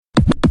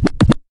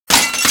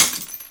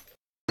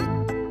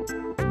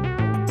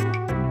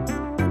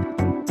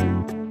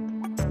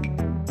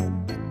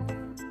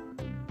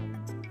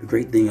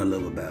great thing I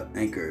love about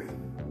Anchor,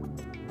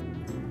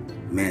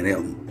 man,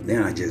 they're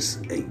not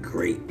just a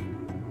great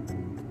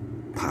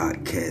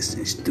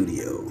podcasting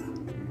studio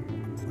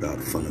with all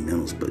the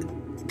fundamentals, but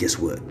guess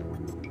what?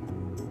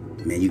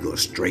 Man, you go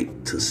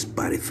straight to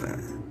Spotify.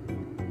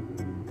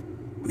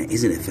 Man,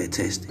 isn't it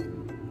fantastic?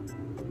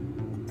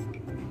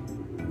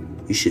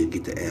 You should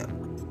get the app.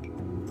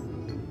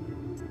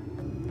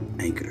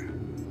 Anchor.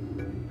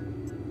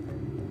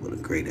 What a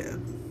great app.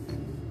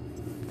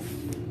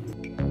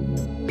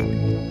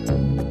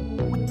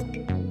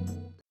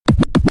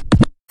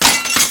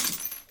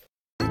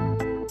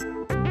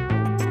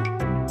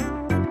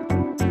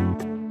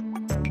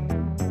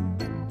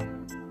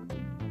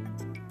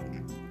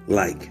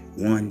 Like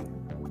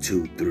 1,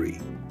 2, 3.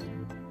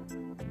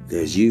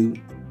 There's you.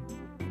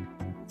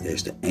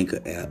 There's the Anchor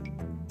app.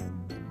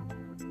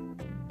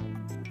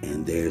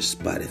 And there's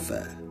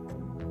Spotify.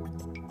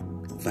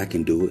 If I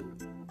can do it,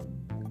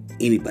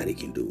 anybody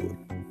can do it.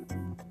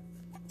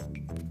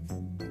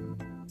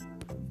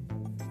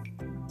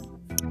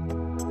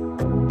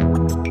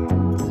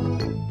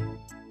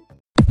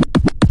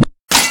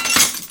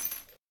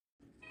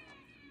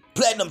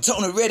 Platinum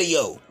Toner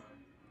Radio.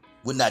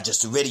 We're not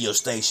just a radio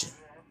station.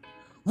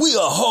 We a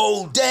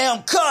whole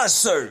damn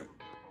concert.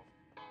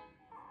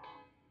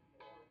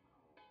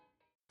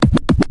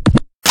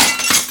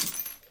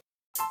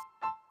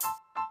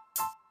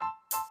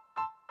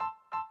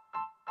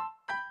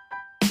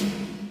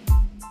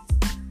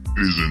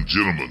 Ladies and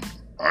gentlemen,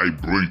 I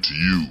bring to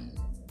you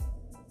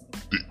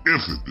the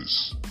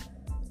infamous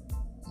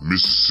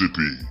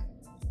Mississippi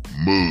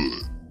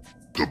Mud,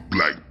 the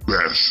Black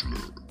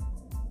Bachelor,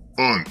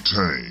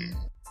 Untamed.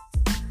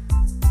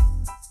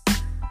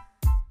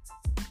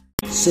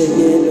 Say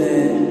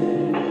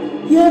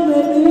yeah,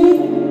 baby,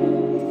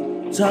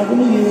 talking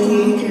to you,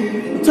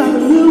 I'm talking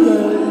to you,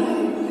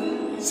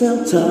 girl. Say I'm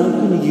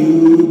talking to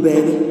you,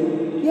 baby,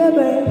 yeah,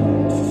 baby.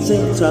 Say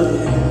I'm talking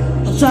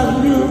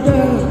to you,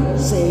 girl.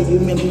 Say you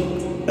remember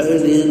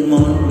early in the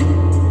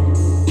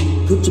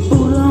morning, put your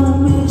boot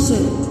on me,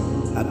 say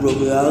I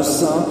broke it out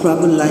some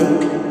proper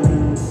light.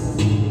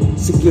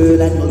 Say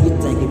girl, I know you're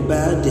thinking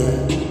about that.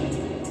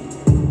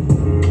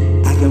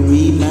 I can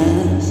read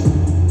minds.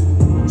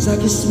 So I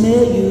can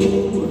smell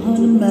you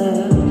 100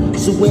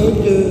 miles away,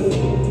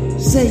 girl.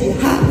 Say you're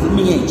hot for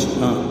me, ain't you?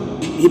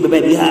 Yeah, but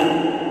baby,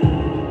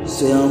 hot.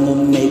 Say I'm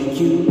gonna make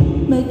you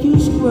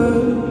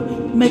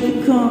squirt, make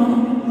you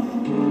come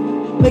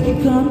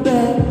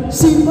back.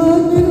 See my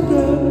little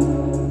girl,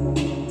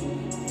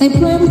 ain't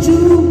playing with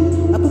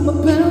you. I put my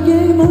pound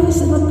game on,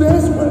 say my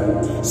best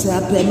word. Say I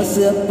pat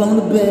myself on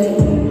the back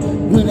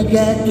when I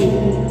got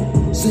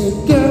through. Say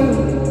girl,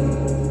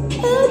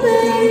 oh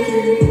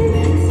baby,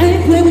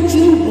 play with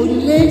you, hold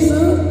your legs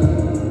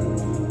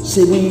up.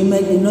 Say when you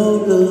making no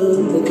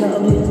love, they call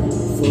me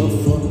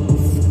fuck.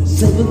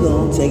 Say we're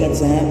gonna take our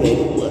time,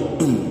 baby. What?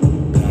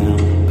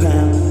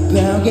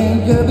 Pound game,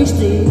 girl, be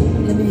still.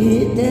 Let me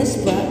hit that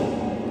spot.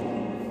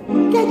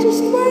 Got you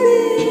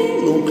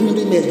squirting. Gonna clean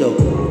the mess though.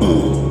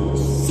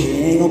 Say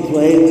ain't gonna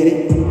play with it.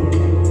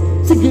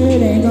 Say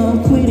girl ain't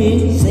gonna quit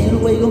it. Say ain't no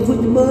way you gonna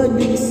quit the mud,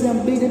 nigga. Say I'm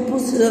beating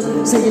pussy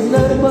up. Say you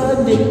love the mud,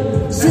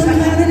 nigga. Say I'm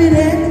clowning to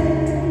that.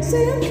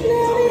 Say I'm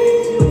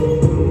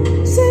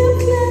clowning. Say I'm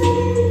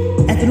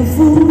clowning. After the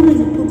fool and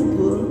the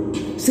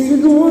poo-poo. Say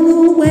you're going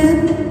nowhere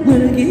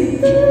when I get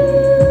through.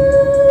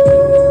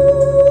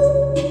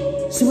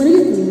 So when I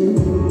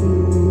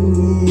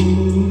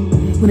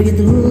get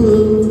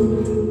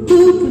through, put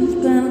this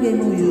pound game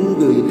on you,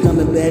 girl. You're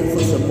coming back for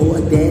some more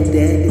of that.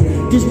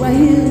 This right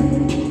here,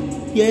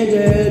 yeah,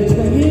 girl, this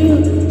right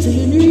here. So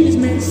you need this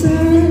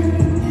medicine.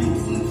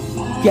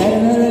 Got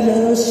another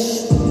dose.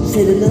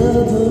 Say the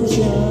love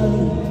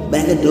potion.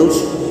 Back a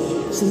dose.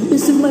 So you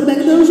missing my back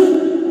a dose?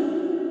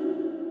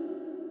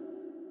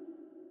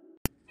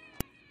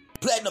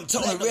 Platinum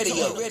Toner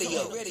Radio.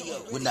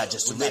 We're not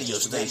just a radio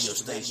station.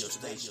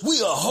 We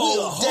a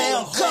whole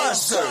damn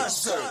concert.